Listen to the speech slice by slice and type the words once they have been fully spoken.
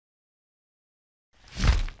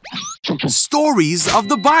Stories of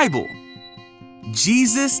the Bible.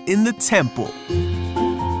 Jesus in the Temple.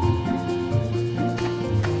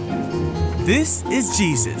 This is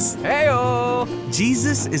Jesus. Heyo!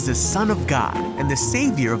 Jesus is the Son of God and the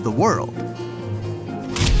Savior of the world.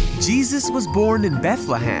 Jesus was born in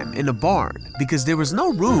Bethlehem in a barn because there was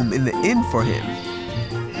no room in the inn for him.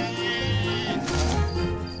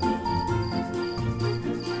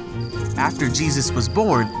 After Jesus was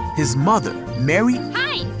born, his mother, Mary,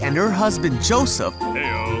 and her husband, Joseph,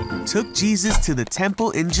 took Jesus to the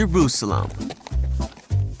temple in Jerusalem.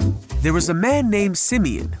 There was a man named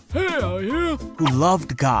Simeon who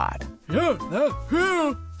loved God.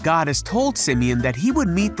 God has told Simeon that he would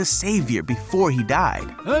meet the Savior before he died.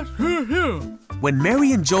 When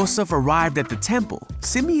Mary and Joseph arrived at the temple,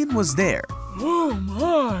 Simeon was there. Oh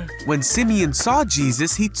my! When Simeon saw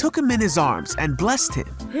Jesus, he took him in his arms and blessed him.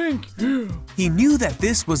 Thank you. He knew that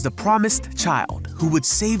this was the promised child who would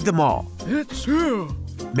save them all. It's true.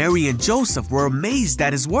 Mary and Joseph were amazed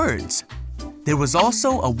at his words. There was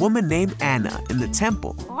also a woman named Anna in the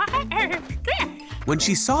temple. When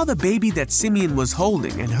she saw the baby that Simeon was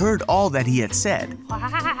holding and heard all that he had said,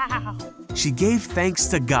 she gave thanks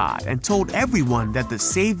to God and told everyone that the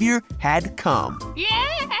Savior had come.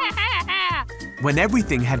 When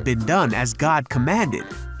everything had been done as God commanded,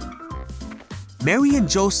 Mary and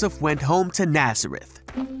Joseph went home to Nazareth.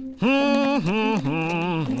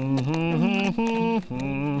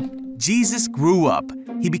 Jesus grew up.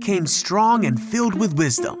 He became strong and filled with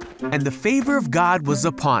wisdom, and the favor of God was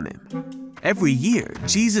upon him. Every year,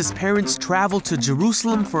 Jesus' parents traveled to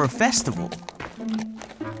Jerusalem for a festival.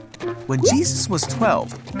 When Jesus was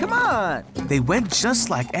 12, Come on! they went just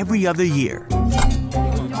like every other year.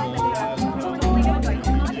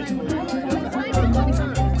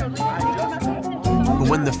 But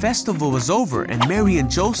when the festival was over and Mary and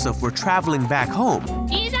Joseph were traveling back home,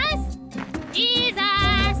 Jesus?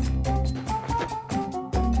 Jesus!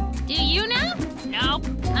 Do you know? Nope.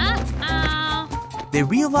 Uh-oh. they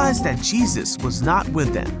realized that Jesus was not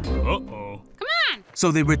with them. Uh-oh. Come on!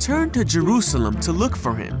 So they returned to Jerusalem to look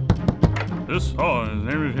for him. His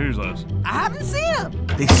name is Jesus. I haven't seen him!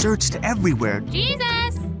 They searched everywhere.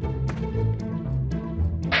 Jesus!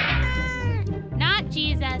 Not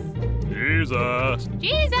Jesus. Jesus.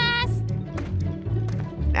 Jesus!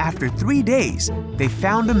 After 3 days, they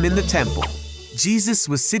found him in the temple. Jesus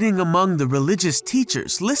was sitting among the religious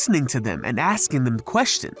teachers, listening to them and asking them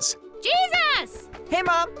questions. Jesus! Hey,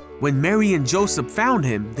 Mom! When Mary and Joseph found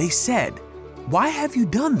him, they said, "Why have you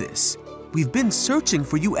done this? We've been searching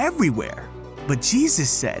for you everywhere." But Jesus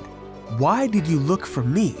said, "Why did you look for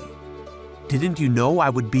me? Didn't you know I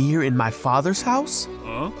would be here in my Father's house?"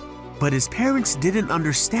 Huh? But his parents didn't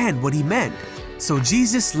understand what he meant. So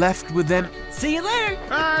Jesus left with them See you later!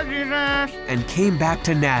 Bye, Jesus. and came back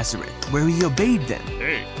to Nazareth, where he obeyed them.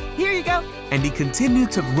 Hey. Here you go! And he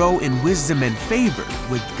continued to grow in wisdom and favor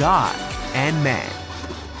with God and man.